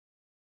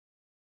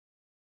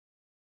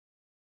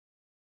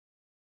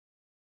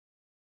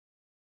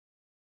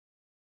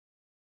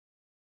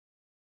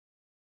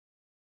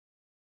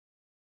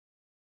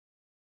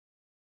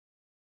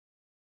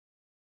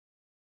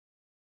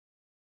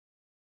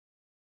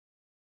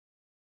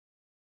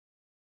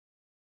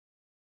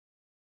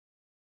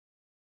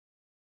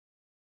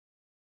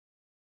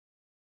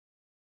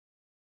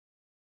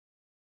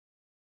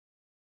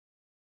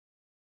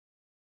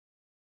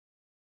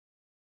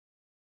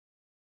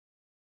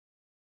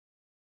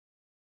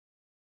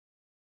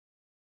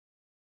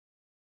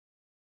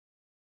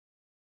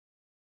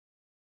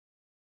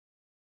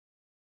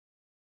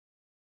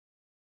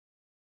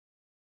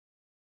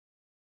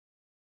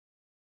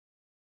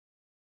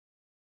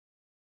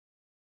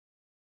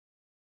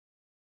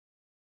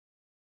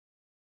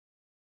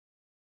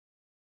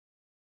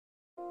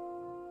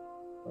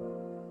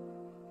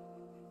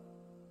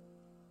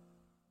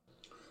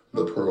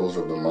The pearls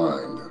of the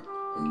mind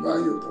are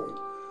valuable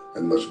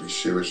and must be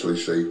seriously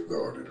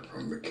safeguarded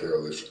from the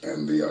careless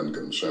and the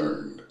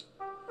unconcerned.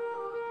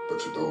 But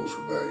to those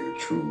who value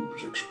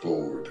truths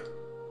explored,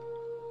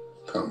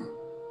 come,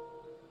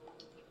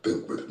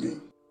 think with me.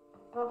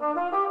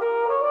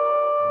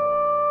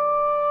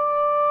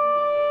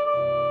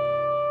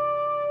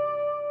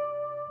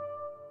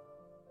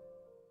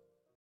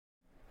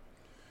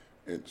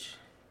 It's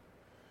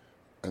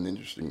an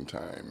interesting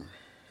time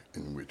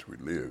in which we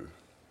live.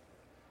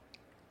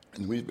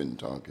 And we've been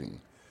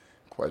talking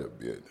quite a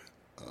bit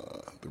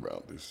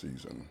throughout this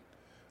season,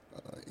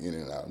 in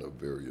and out of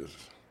various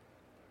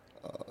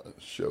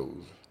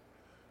shows,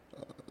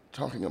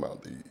 talking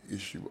about the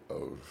issue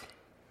of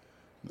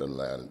the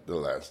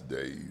last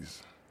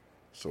days,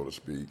 so to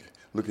speak,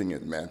 looking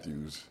at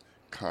Matthew's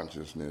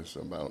consciousness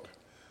about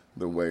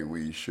the way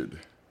we should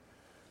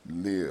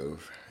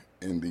live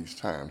in these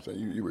times.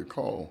 And you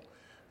recall,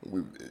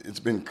 it's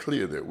been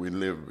clear that we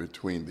live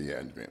between the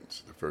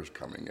advents, the first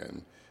coming,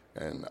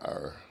 and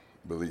our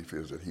belief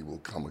is that he will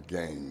come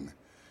again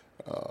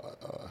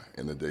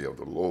in the day of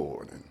the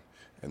Lord,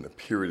 and the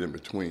period in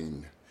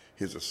between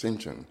his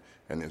ascension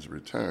and his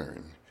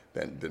return,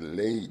 that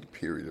delayed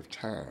period of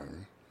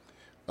time,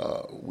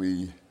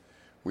 we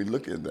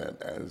look at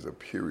that as a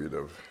period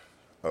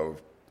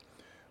of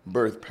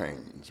birth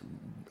pains,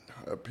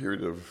 a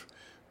period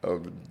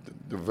of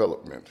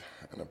development,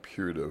 and a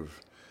period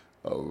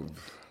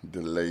of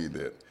delay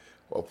that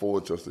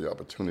affords us the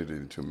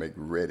opportunity to make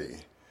ready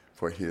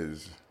for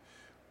his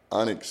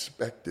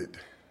unexpected,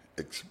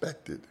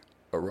 expected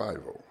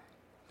arrival.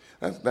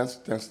 That's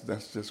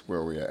just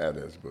where we are at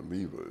as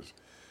believers.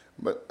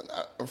 But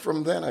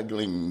from that, I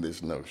glean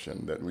this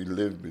notion that we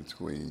live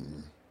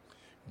between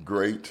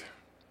great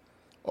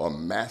or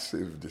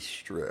massive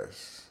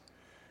distress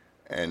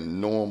and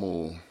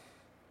normal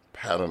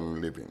pattern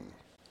living.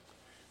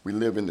 We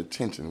live in the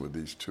tension with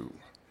these two.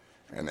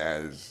 And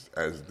as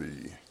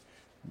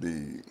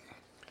the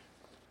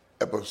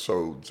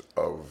episodes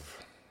of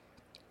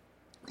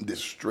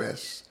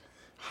distress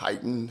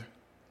heightened,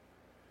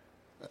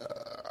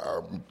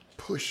 our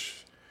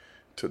push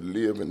to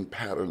live in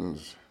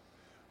patterns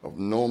of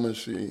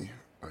normalcy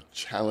are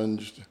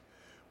challenged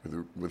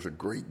with a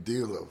great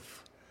deal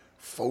of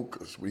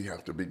focus. We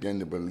have to begin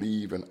to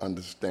believe and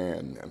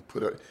understand and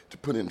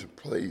put into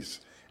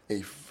place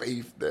a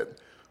faith that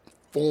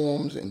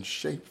forms and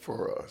shapes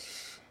for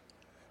us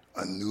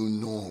a new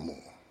normal.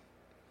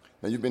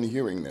 Now, you've been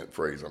hearing that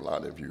phrase a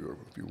lot if you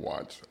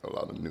watch a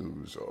lot of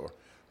news or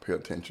pay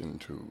attention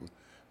to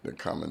the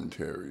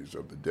commentaries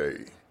of the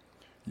day.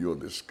 You'll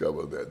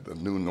discover that the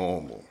new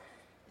normal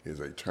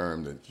is a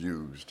term that's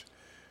used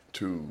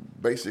to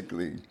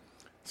basically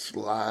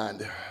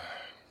slide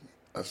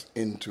us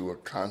into a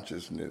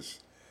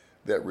consciousness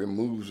that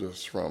removes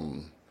us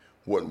from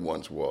what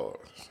once was,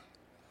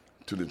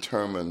 to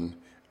determine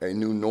a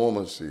new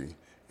normalcy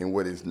in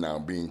what is now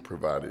being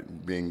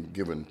provided, being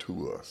given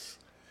to us.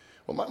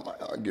 Well, my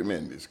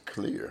argument is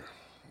clear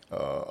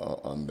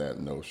on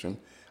that notion.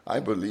 I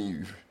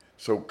believe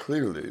so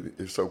clearly,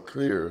 it's so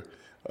clear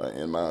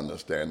in my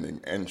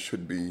understanding, and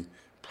should be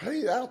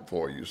played out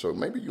for you. So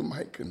maybe you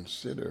might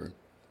consider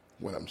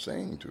what I'm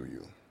saying to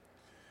you,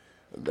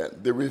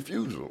 that the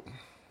refusal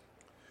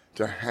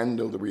to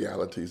handle the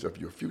realities of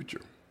your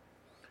future,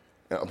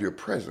 of your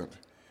present,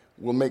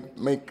 will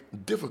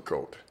make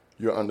difficult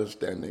your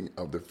understanding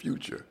of the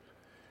future,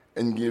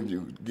 and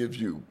gives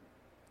you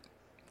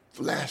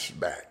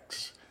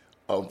flashbacks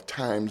of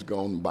times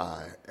gone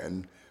by,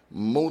 and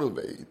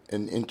motivate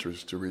an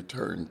interest to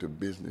return to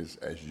business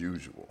as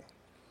usual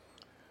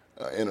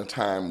in a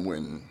time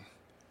when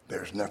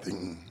there's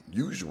nothing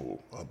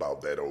usual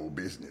about that old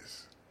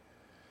business.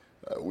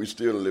 We're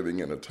still living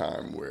in a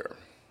time where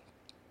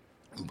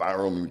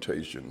viral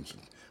mutations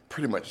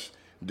pretty much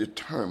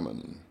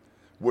determine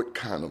what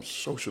kind of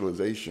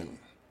socialization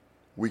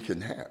we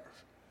can have.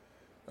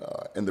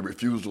 And the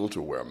refusal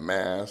to wear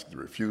masks, the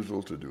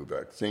refusal to do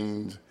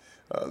vaccines,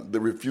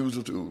 the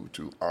refusal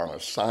to honor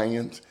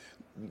science,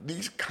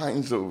 these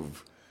kinds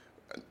of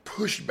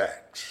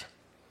pushbacks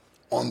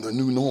on the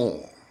new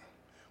norm,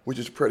 which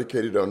is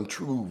predicated on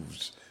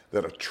truths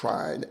that are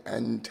tried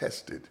and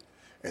tested,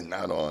 and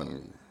not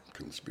on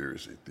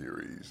conspiracy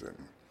theories and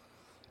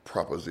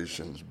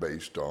propositions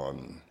based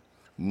on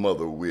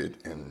mother wit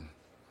and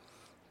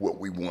what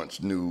we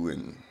once knew,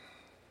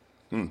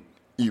 and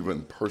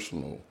even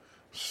personal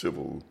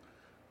civil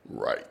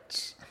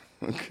rights.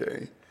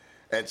 Okay?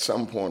 At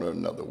some point or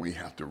another, we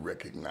have to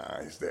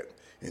recognize that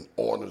in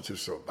order to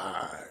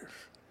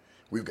survive,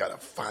 we've got to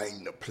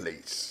find a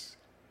place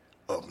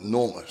of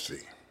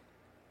normalcy.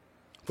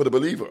 For the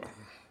believer,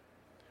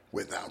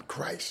 without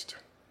Christ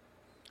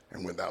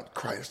and without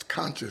Christ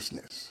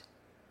consciousness,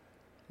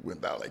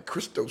 without a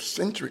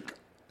Christocentric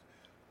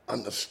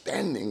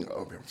understanding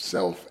of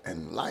himself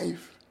and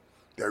life,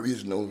 there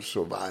is no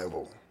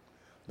survival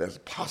that's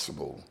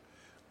possible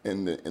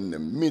in the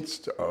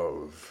midst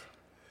of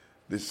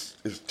this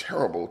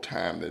terrible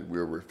time that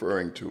we're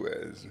referring to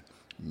as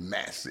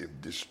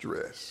massive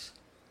distress.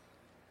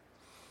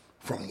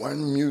 from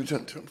one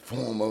mutant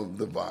form of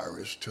the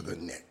virus to the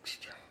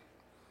next.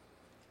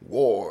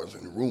 Wars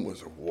and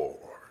rumors of wars.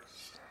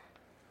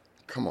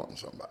 Come on,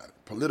 somebody.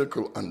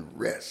 Political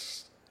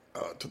unrest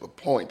to the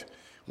point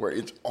where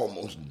it's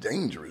almost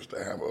dangerous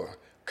to have a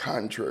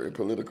contrary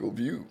political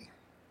view.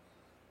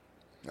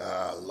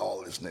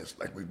 Lawlessness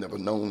like we've never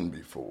known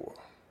before.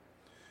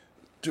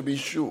 To be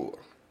sure,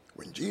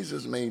 when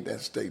Jesus made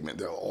that statement,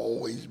 there'll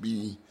always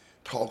be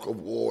talk of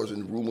wars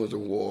and rumors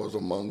of wars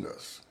among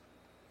us.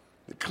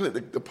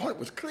 The point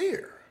was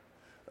clear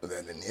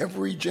that in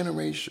every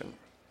generation,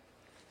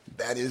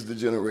 that is the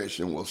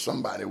generation where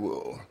somebody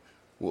will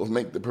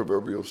make the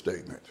proverbial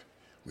statement,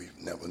 we've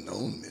never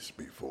known this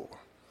before.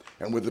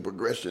 And with the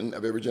progression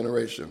of every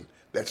generation,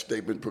 that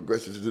statement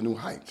progresses to new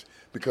heights.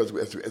 Because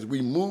as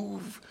we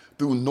move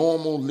through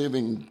normal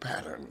living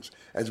patterns,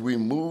 as we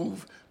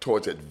move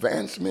towards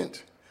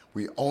advancement,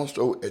 we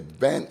also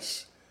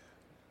advance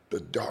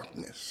the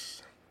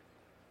darkness.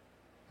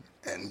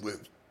 And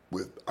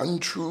with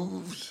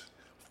untruths,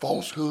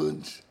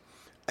 falsehoods,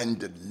 and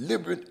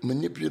deliberate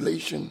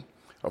manipulation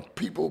of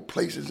people,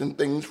 places, and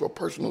things for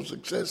personal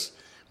success,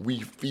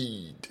 we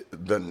feed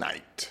the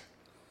night.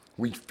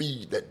 We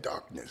feed that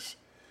darkness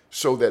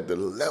so that the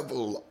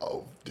level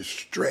of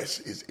distress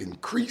is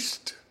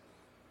increased.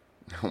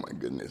 Oh my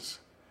goodness.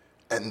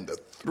 And the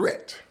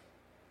threat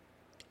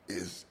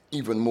is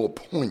even more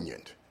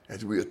poignant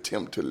as we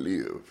attempt to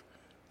live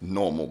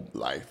normal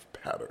life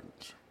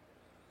patterns.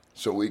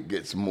 So it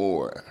gets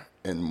more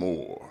and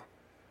more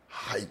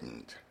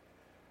heightened,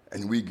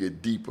 and we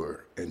get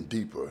deeper and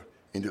deeper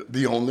into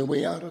the only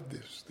way out of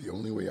this. The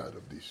only way out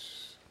of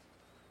this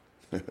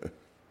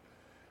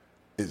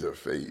is a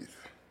faith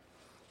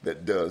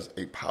that does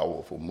a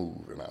powerful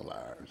move in our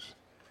lives.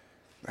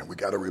 And we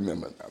got to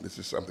remember now, this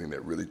is something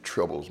that really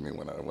troubles me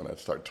when I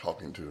start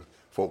talking to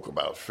folk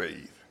about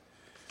faith.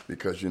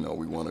 Because,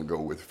 we want to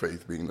go with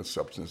faith being the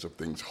substance of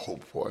things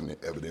hoped for and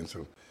the evidence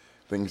of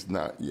things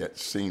not yet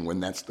seen, when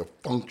that's the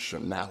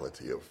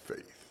functionality of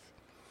faith.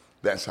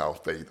 That's how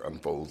faith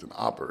unfolds and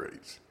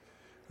operates.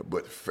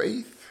 But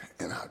faith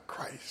in our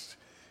Christ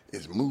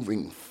is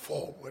moving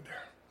forward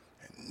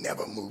and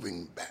never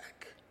moving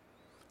back.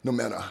 No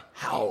matter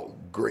how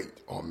great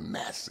or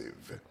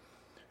massive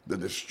the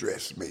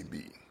distress may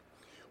be,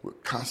 we're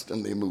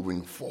constantly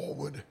moving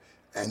forward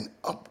and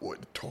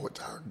upward towards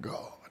our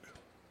God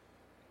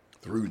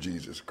through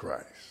Jesus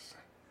Christ,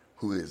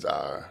 who is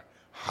our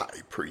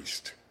high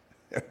priest.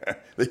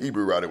 The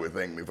Hebrew writer would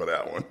thank me for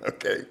that one,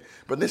 okay?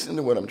 But listen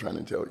to what I'm trying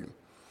to tell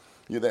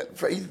you. That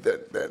faith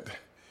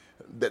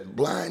that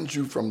blinds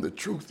you from the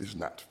truth is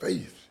not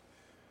faith.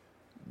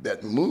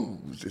 That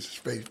moves is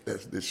faith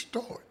that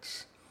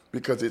distorts,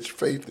 because it's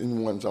faith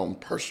in one's own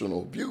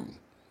personal view.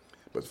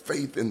 But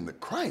faith in the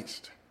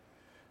Christ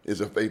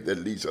is a faith that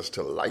leads us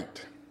to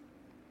light,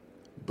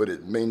 but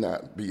it may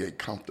not be a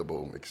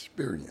comfortable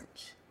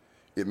experience.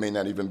 It may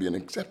not even be an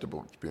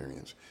acceptable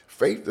experience.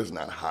 Faith does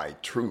not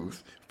hide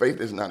truth.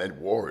 Faith is not at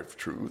war with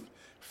truth.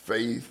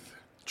 Faith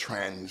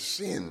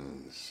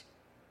transcends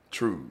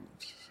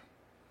truths.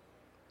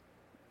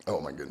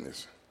 Oh my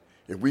goodness.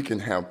 If we can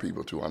have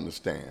people to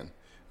understand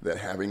that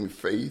having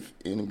faith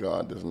in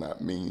God does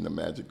not mean a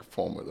magic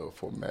formula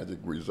for magic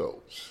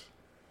results,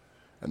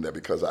 and that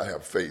because I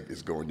have faith,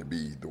 it's going to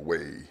be the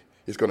way,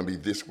 it's going to be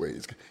this way,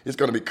 it's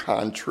going to be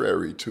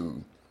contrary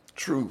to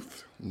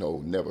truth.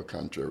 No, never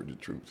contrary to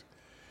truth.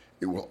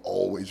 It will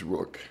always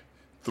work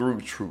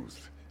through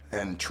truth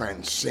and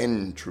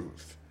transcend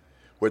truth.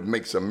 What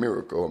makes a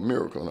miracle,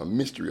 and a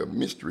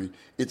mystery,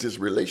 it's its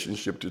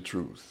relationship to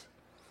truth,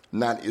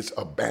 not its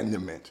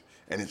abandonment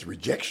and its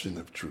rejection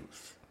of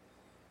truth.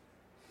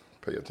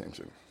 Pay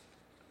attention.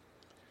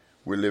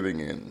 We're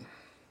living in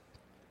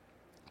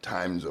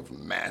times of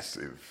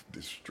massive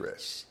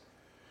distress.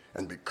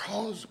 And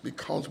because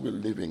we're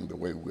living the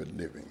way we're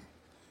living,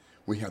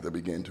 we have to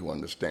begin to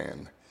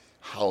understand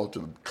how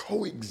to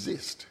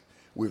coexist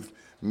with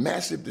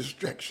massive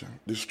distress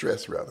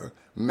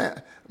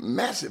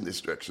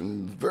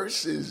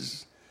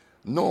versus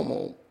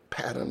normal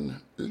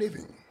pattern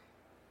living.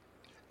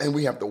 And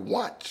we have to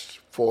watch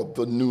for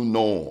the new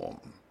norm,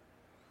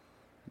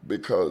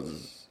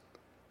 because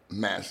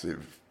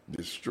massive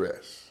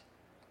distress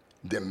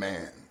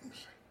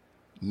demands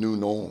new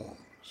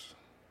norms.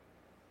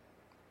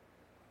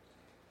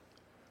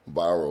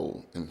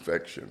 Viral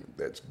infection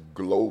that's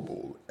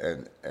global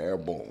and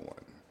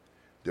airborne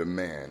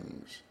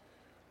demands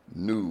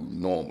new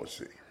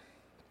normalcy.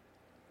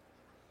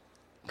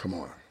 Come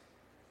on.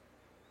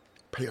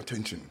 Pay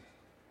attention.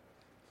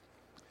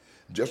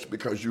 Just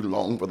because you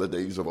long for the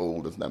days of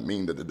old does not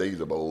mean that the days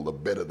of old are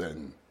better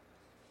than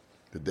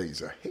the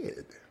days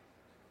ahead.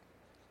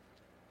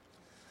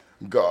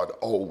 God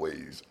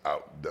always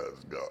outdoes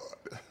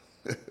God.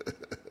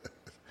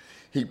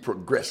 He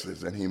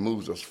progresses and he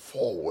moves us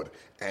forward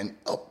and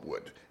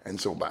upward. And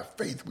so by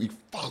faith we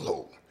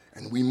follow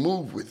and we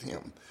move with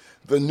him.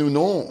 The new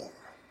norm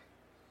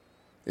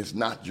is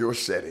not your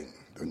setting.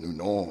 The new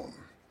norm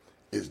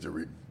is the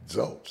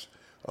results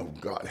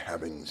of God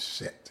having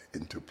set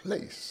into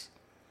place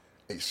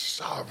a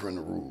sovereign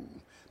rule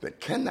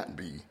that cannot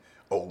be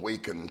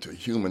awakened to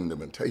human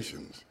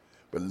limitations,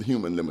 but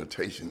human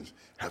limitations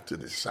have to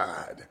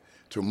decide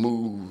to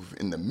move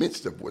in the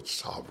midst of what's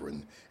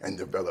sovereign and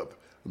develop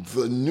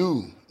the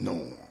new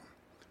norm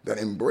that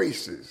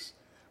embraces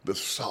the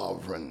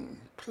sovereign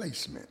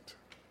placement.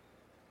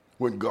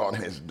 What God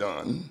has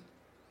done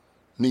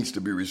needs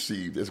to be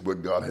received as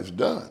what God has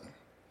done,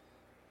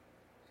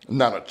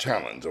 not a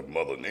challenge of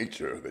Mother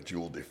Nature that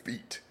you'll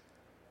defeat.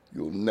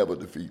 You'll never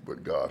defeat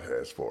what God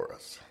has for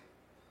us.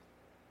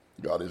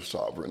 God is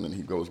sovereign, and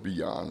he goes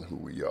beyond who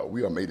we are.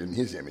 We are made in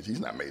his image.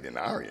 He's not made in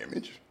our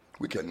image.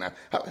 We cannot.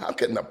 How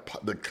can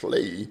the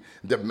clay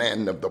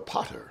demand of the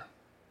potter?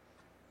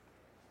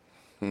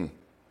 Be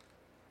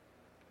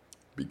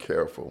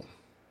careful.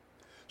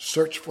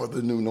 Search for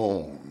the new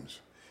norms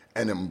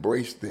and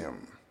embrace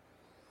them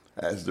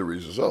as the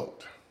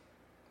result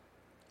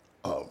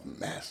of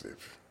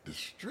massive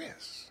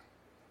distress,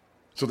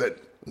 so that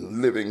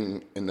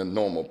living in the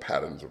normal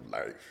patterns of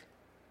life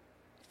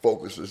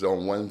focuses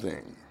on one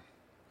thing: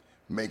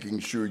 making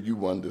sure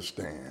you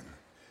understand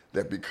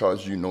that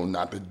because you know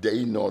not the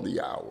day nor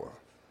the hour,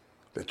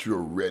 that you're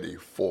ready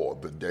for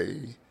the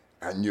day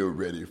and you're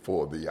ready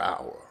for the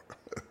hour.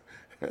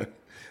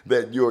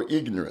 That your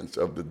ignorance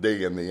of the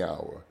day and the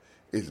hour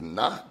is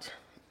not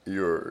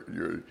your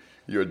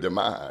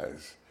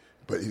demise,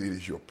 but it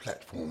is your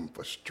platform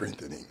for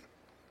strengthening.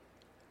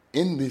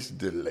 In this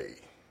delay,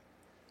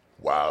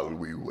 while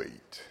we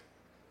wait,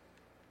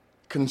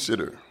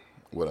 consider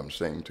what I'm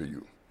saying to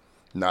you,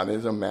 not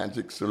as a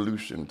magic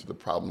solution to the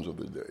problems of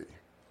the day,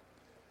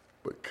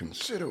 but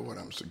consider what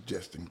I'm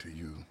suggesting to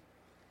you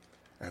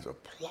as a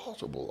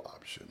plausible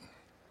option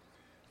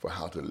for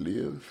how to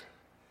live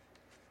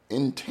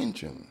in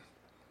tension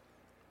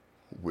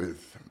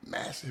with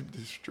massive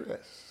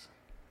distress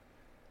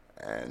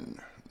and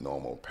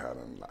normal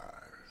pattern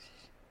lives,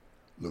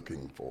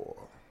 looking for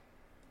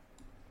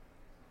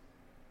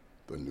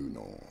the new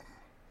norm.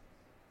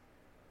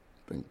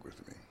 Think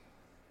with me.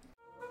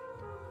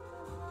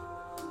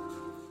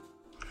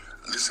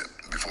 Listen,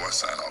 before I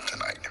sign off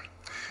tonight,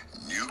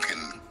 you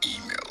can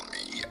email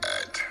me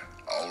at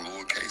all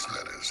lowercase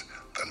letters,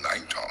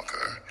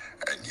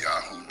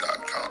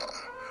 thenighttalker@yahoo.com.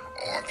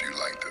 Or if you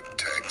like to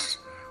text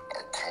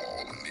or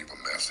call and leave a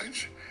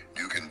message,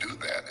 you can do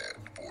that at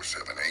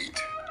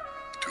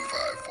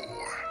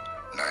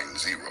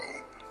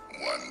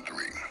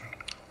 478-254-9013.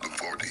 Look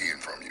forward to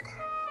hearing from you.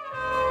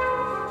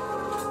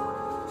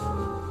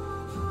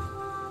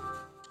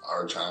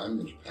 Our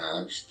time is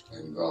past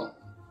and gone,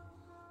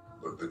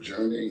 but the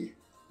journey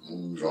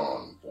moves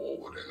on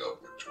forward and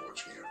upward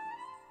towards him.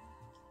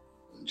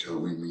 Until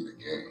we meet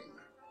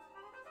again,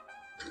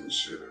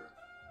 consider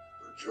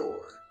the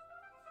joy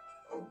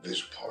of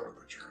this part of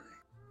the journey.